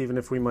to face, even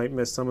if we might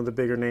miss some of the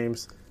bigger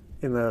names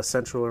in the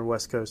Central or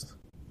West Coast.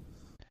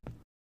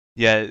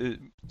 Yeah,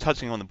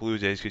 touching on the Blue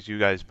Jays, because you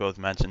guys both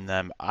mentioned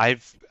them,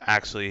 I've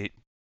actually,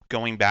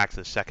 going back to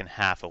the second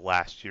half of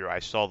last year, I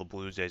saw the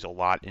Blue Jays a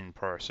lot in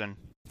person.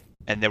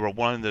 And they were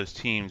one of those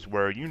teams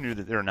where you knew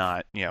that they're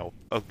not,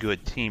 a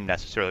good team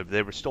necessarily, but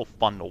they were still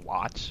fun to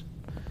watch.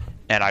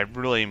 And I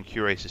really am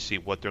curious to see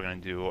what they're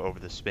going to do over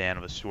the span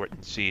of a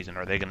shortened season.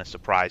 Are they going to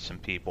surprise some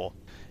people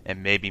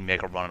and maybe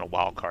make a run at a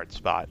wild card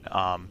spot?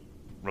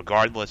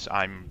 Regardless,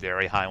 I'm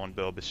very high on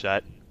Bo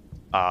Bichette.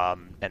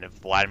 And if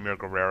Vladimir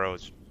Guerrero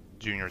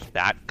Jr.'s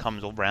bat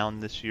comes around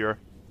this year,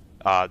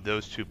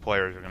 those two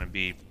players are going to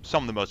be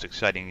some of the most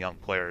exciting young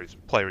players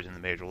in the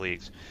major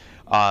leagues.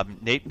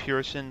 Nate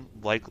Pearson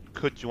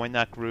could join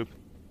that group.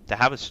 To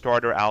have a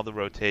starter out of the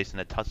rotation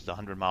that touches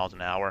 100 miles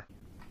an hour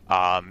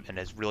and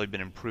has really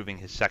been improving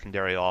his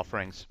secondary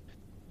offerings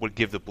would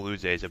give the Blue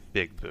Jays a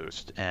big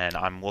boost. And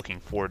I'm looking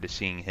forward to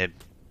seeing him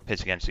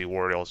pitch against the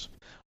Orioles,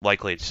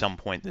 likely at some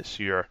point this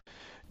year.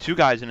 Two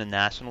guys in the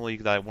National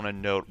League that I want to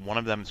note. One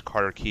of them is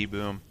Carter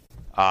Kieboom,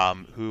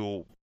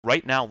 who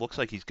right now looks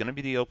like he's going to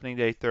be the opening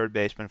day third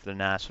baseman for the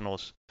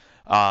Nationals.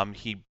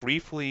 He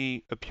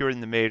briefly appeared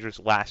in the majors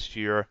last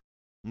year.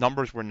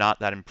 Numbers were not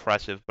that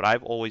impressive, but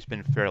I've always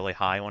been fairly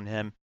high on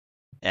him,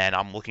 and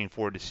I'm looking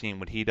forward to seeing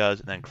what he does.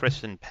 And then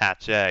Christian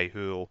Pache,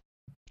 who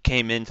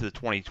came into the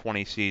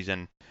 2020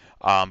 season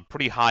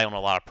pretty high on a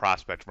lot of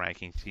prospect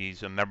rankings.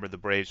 He's a member of the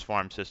Braves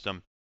farm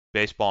system.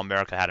 Baseball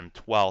America had him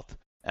 12th.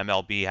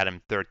 MLB had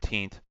him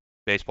 13th.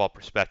 Baseball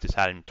Prospectus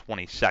had him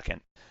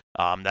 22nd.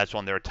 That's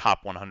on their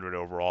top 100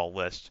 overall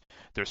list.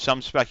 There's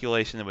some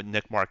speculation that with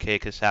Nick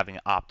Markakis having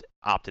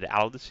opted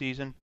out of the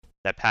season,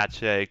 that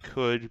Pache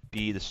could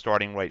be the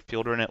starting right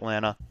fielder in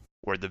Atlanta,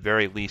 or at the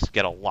very least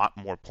get a lot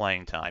more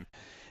playing time.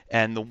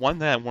 And the one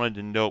that I wanted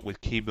to note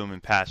with Kieboom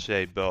and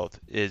Pache both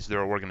is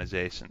their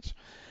organizations.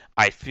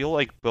 I feel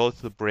like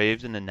both the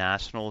Braves and the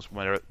Nationals,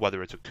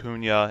 whether it's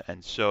Acuna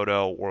and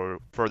Soto or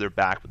further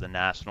back with the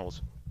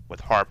Nationals with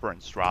Harper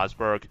and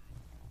Strasburg,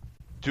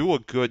 do a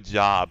good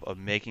job of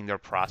making their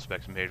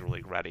prospects major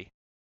league ready.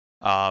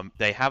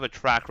 They have a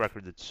track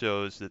record that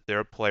shows that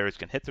their players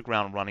can hit the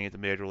ground running at the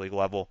major league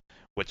level,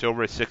 which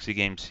over a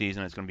 60-game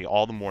season is going to be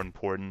all the more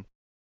important,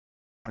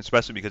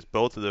 especially because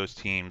both of those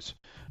teams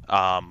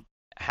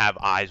have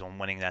eyes on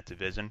winning that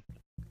division.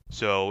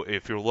 So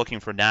if you're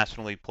looking for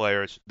National League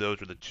players,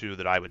 those are the two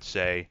that I would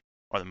say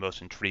are the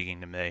most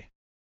intriguing to me.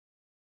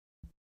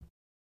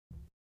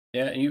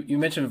 Yeah, you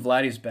mentioned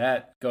Vladdy's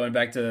bat, going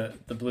back to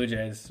the Blue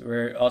Jays.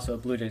 We're also a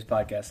Blue Jays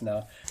podcast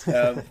now.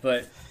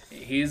 But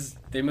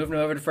they moved him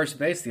over to first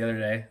base the other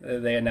day,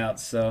 they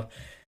announced. So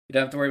you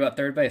don't have to worry about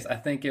third base. I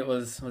think it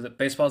was it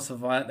Baseball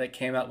Savant that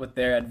came out with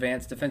their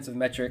advanced defensive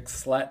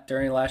metrics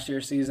during last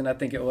year's season, I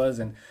think it was.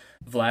 And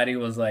Vladdy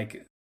was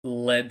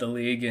led the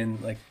league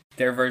in like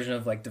their version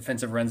of like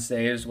defensive run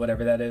saves,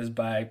 whatever that is,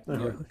 by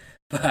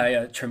by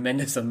a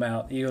tremendous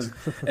amount. He was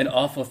an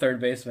awful third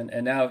baseman,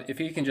 and now if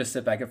he can just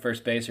sit back at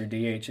first base or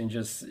DH and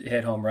just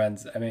hit home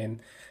runs, I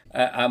mean,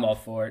 I'm all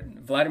for it.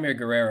 Vladimir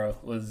Guerrero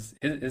was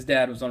his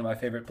dad was one of my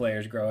favorite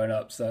players growing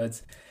up, so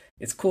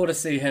it's cool to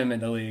see him in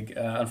the league.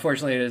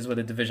 Unfortunately, it is with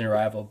a division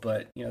rival,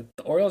 but the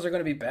Orioles are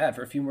going to be bad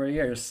for a few more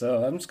years,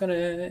 so I'm just going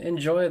to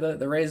enjoy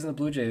the Rays and the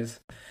Blue Jays.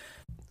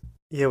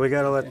 Yeah, we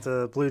got to let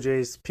the Blue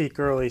Jays peak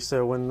early,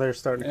 so when they're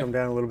starting to come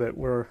down a little bit,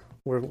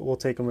 we'll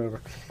take them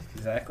over.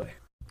 Exactly.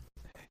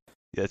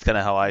 Yeah, it's kind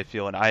of how I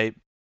feel, and I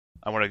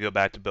want to go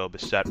back to Bo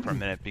Bichette for a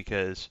minute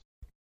because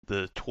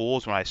the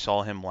tools when I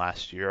saw him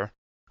last year,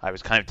 I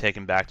was kind of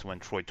taken back to when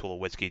Troy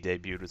Tulowitzki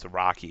debuted with the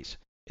Rockies.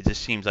 It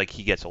just seems like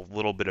he gets a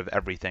little bit of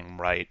everything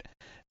right,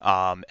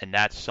 and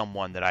that's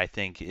someone that I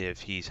think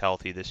if he's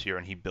healthy this year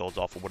and he builds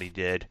off of what he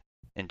did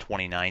in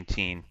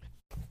 2019,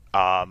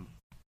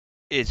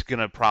 is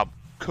gonna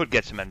could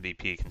get some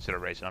MVP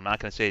consideration. I'm not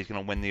going to say he's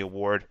going to win the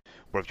award,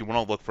 but if you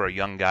want to look for a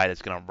young guy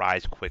that's going to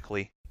rise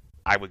quickly,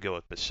 I would go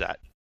with Bichette.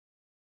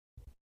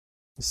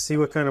 See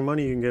what kind of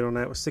money you can get on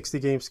that. With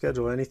 60-game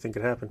schedule, anything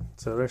could happen.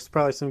 So there's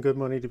probably some good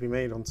money to be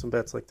made on some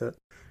bets like that.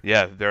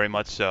 Yeah, very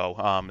much so,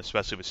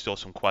 especially with still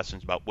some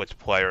questions about which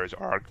players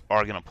are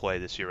going to play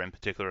this year, in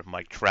particular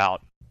Mike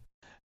Trout.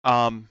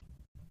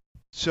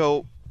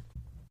 So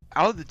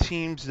out of the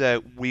teams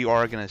that we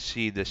are going to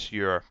see this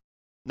year,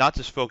 not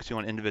just focusing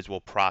on individual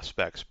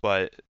prospects,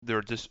 but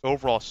they're just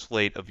overall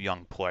slate of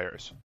young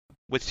players.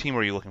 Which team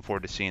are you looking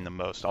forward to seeing the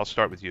most? I'll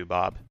start with you,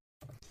 Bob.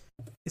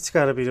 It's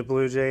got to be the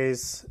Blue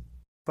Jays,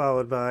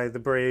 followed by the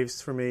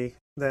Braves for me,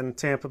 then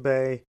Tampa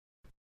Bay,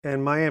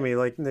 and Miami.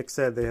 Like Nick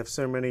said, they have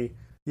so many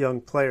young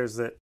players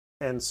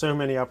and so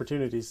many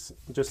opportunities,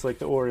 just like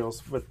the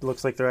Orioles. But it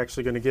looks like they're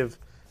actually going to give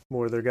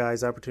more of their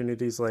guys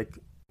opportunities, like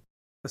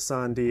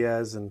Hassan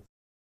Diaz and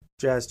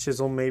Jazz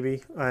Chisholm.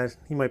 Maybe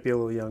he might be a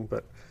little young,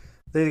 but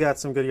they got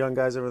some good young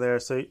guys over there,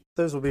 so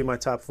those will be my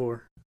top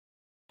four.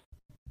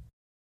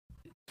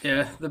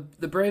 Yeah,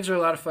 the Braves are a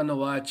lot of fun to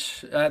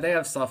watch. They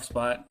have a soft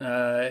spot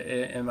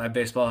in my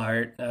baseball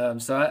heart,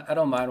 so I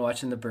don't mind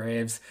watching the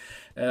Braves.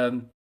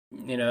 I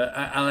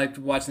like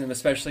watching them,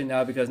 especially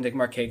now because Nick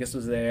Markakis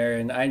was there,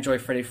 and I enjoy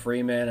Freddie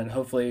Freeman, and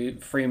hopefully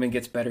Freeman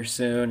gets better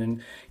soon,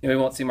 and we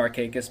won't see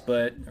Markakis,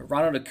 but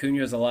Ronald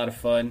Acuna is a lot of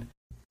fun.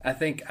 I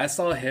think I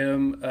saw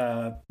him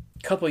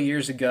couple of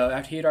years ago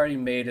after he had already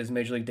made his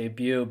major league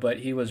debut, but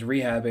he was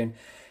rehabbing,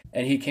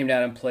 and he came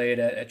down and played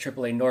at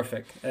AAA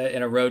Norfolk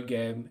in a road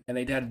game, and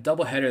they had a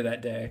doubleheader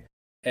that day.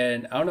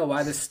 And I don't know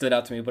why this stood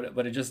out to me,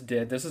 but it just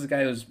did. This is a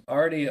guy who's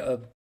already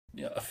a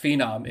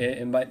phenom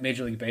in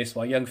Major League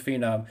Baseball, a young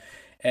phenom,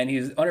 and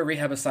he's on a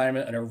rehab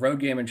assignment in a road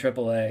game in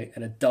AAA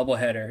and a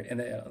doubleheader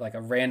in like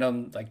a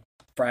random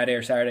Friday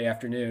or Saturday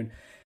afternoon.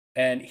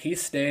 And he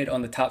stayed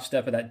on the top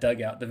step of that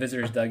dugout, the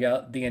visitor's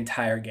dugout, the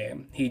entire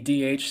game. He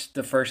DH'd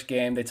the first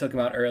game. They took him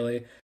out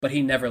early, but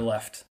he never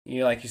left.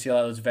 You see a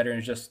lot of those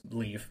veterans just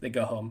leave. They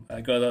go home,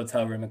 go to the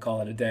hotel room and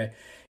call it a day.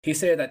 He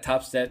stayed at that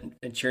top step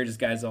and cheered his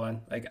guys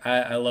on.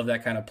 I love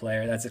that kind of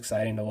player. That's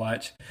exciting to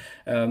watch.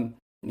 The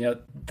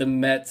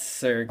Mets,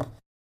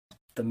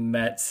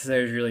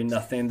 there's really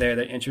nothing there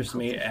that interests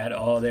me at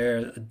all. They're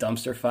a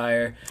dumpster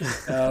fire.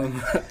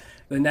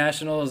 The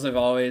Nationals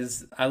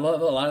I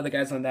love a lot of the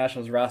guys on the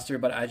Nationals roster,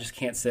 but I just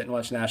can't sit and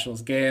watch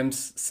Nationals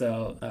games.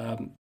 So,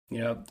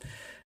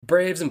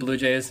 Braves and Blue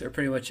Jays are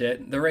pretty much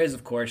it. The Rays,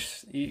 of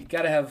course, you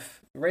got to have.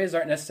 Rays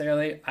aren't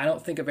necessarily, I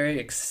don't think, a very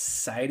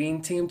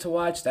exciting team to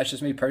watch. That's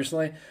just me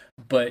personally,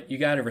 but you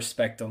got to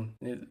respect them.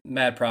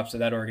 Mad props to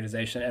that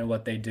organization and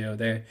what they do.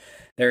 They're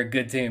a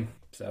good team.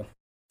 So,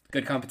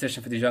 good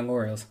competition for these young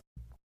Orioles.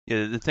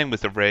 Yeah, the thing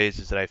with the Rays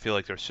is that I feel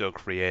like they're so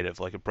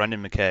creative. Like if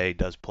Brendan McKay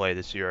does play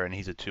this year and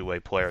he's a two-way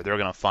player, they're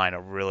going to find a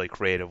really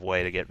creative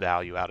way to get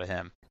value out of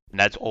him. And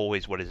that's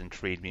always what has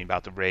intrigued me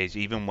about the Rays,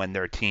 even when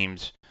their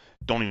teams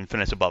don't even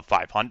finish above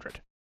 500.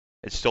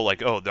 It's still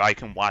like, oh, I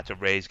can watch a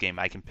Rays game.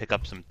 I can pick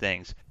up some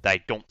things that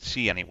I don't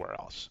see anywhere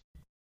else.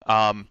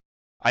 I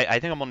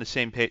think I'm on the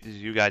same page as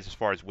you guys as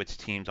far as which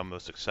teams I'm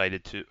most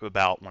excited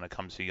about when it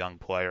comes to young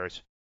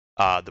players.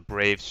 The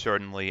Braves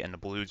certainly, and the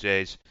Blue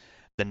Jays.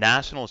 The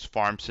Nationals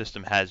farm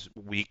system has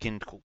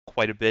weakened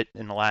quite a bit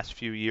in the last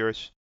few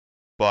years,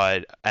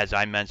 but as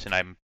I mentioned,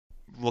 I'm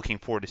looking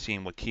forward to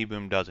seeing what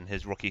Kieboom does in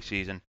his rookie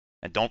season.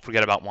 And don't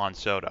forget about Juan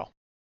Soto.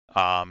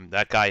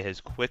 That guy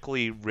has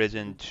quickly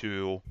risen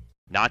to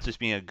not just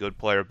being a good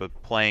player,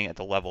 but playing at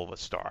the level of a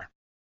star.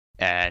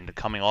 And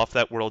coming off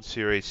that World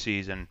Series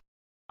season,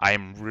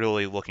 I'm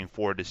really looking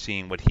forward to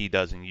seeing what he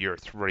does in year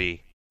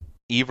 3,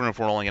 even if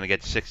we're only going to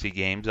get 60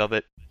 games of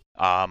it.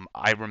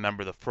 I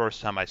remember the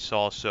first time I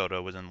saw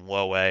Soto was in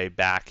Low A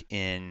back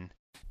in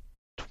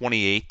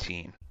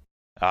 2018.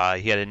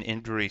 He had an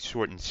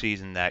injury-shortened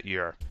season that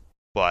year,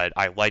 but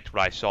I liked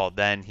what I saw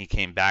then. He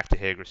came back to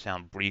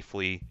Hagerstown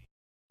briefly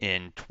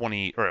I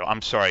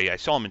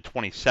saw him in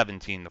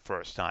 2017 the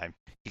first time.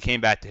 He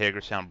came back to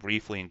Hagerstown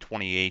briefly in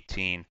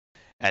 2018,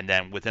 and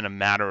then within a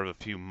matter of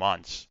a few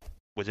months,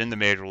 was in the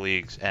major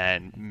leagues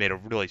and made a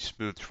really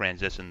smooth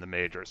transition in the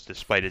majors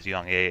despite his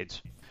young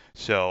age.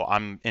 So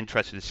I'm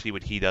interested to see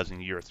what he does in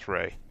year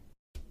 3.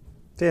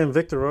 Damn,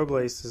 Victor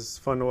Robles is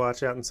fun to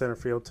watch out in center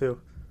field too.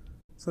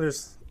 So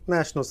there's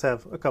Nationals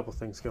have a couple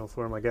things going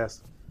for them, I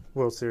guess.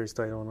 World Series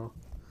title and all.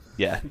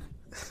 Yeah.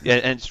 Yeah,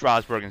 and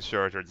Strasburg and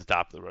Scherzer at the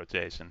top of the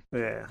rotation.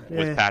 Yeah.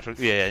 With Patrick,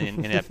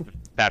 and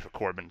Patrick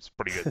Corbin's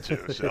pretty good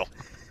too. So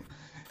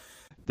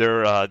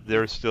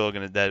they're still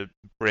gonna that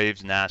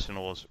Braves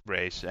Nationals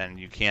race, and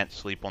you can't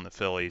sleep on the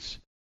Phillies,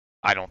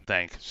 I don't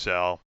think.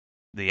 So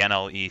the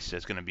NL East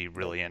is gonna be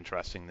really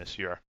interesting this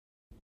year.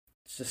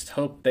 Just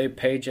hope they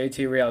pay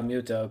JT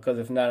Realmuto, because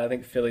if not, I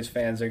think Phillies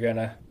fans are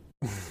gonna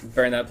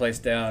burn that place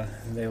down.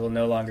 They will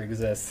no longer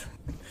exist.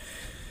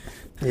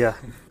 Yeah.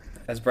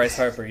 As Bryce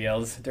Harper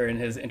yells during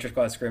his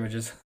inter-squad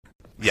scrimmages.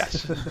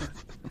 Yes.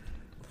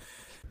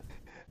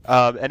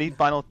 Any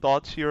final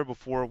thoughts here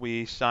before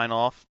we sign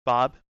off,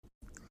 Bob?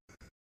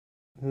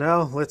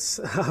 No,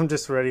 I'm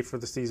just ready for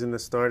the season to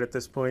start at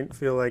this point. I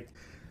feel like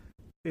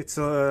it's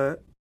a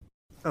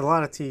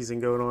lot of teasing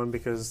going on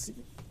because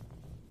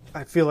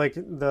I feel like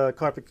the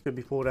carpet could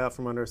be pulled out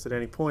from under us at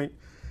any point,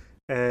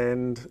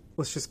 and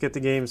let's just get the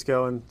games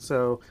going.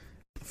 So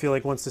I feel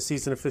like once the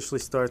season officially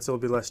starts, there'll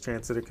be less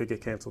chance that it could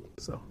get canceled.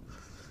 So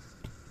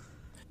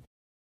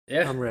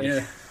yeah, I'm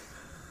ready.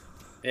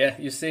 Yeah,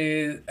 you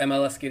see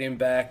MLS getting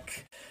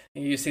back.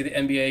 You see the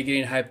NBA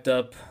getting hyped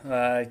up.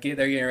 They're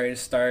getting ready to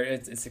start.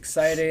 It's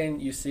exciting.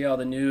 You see all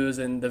the news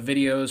and the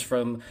videos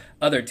from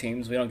other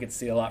teams. We don't get to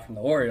see a lot from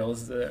the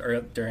Orioles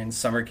or during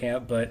summer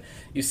camp, but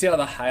you see all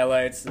the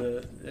highlights,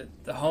 the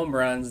home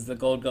runs, the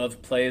Gold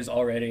Glove plays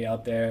already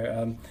out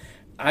there.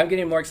 I'm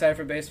getting more excited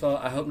for baseball.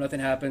 I hope nothing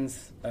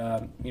happens.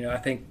 I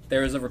think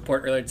there was a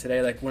report earlier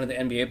today, like one of the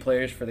NBA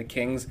players for the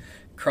Kings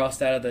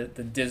crossed out of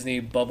the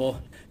Disney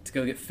bubble to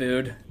go get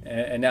food,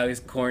 and now he's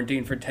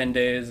quarantined for 10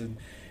 days.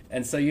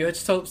 And so you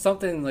just hope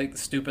something like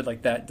stupid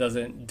like that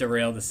doesn't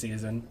derail the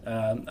season.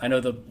 I know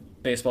the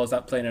baseball is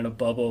not playing in a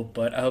bubble,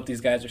 but I hope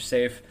these guys are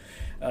safe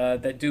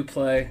that do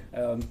play.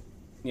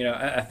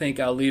 I think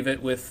I'll leave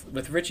it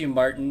with Richie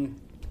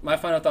Martin. My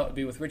final thought would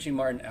be with Richie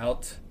Martin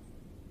out,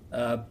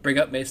 bring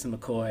up Mason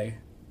McCoy.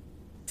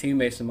 Team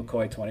Mason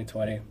McCoy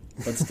 2020.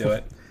 Let's do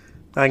it.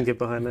 I can get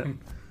behind that.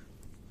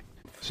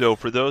 So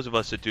for those of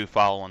us that do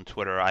follow on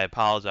Twitter, I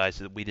apologize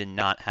that we did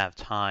not have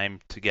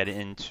time to get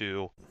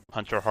into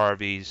Hunter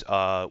Harvey's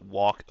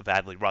walk of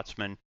Adley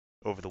Rutzman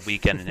over the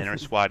weekend in an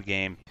inter-squad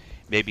game.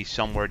 Maybe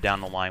somewhere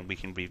down the line we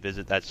can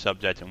revisit that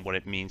subject and what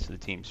it means to the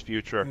team's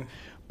future.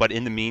 But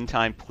in the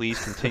meantime,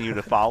 please continue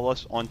to follow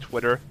us on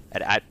Twitter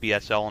at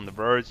BSL on the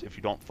Verge. If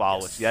you don't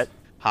follow us yet,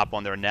 hop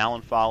on there now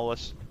and follow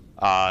us.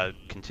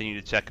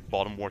 Continue to check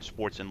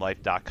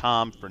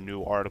BaltimoreSportsAndLife.com for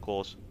new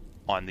articles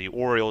on the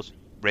Orioles,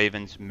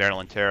 Ravens,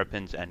 Maryland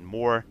Terrapins, and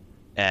more.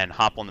 And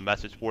hop on the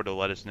message board to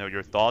let us know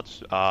your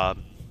thoughts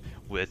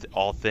with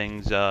all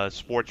things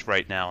sports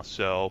right now.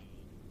 So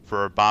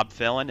for Bob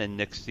Phelan and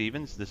Nick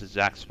Stevens, this is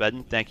Zach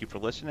Spedden. Thank you for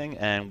listening,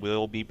 and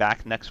we'll be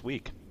back next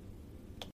week.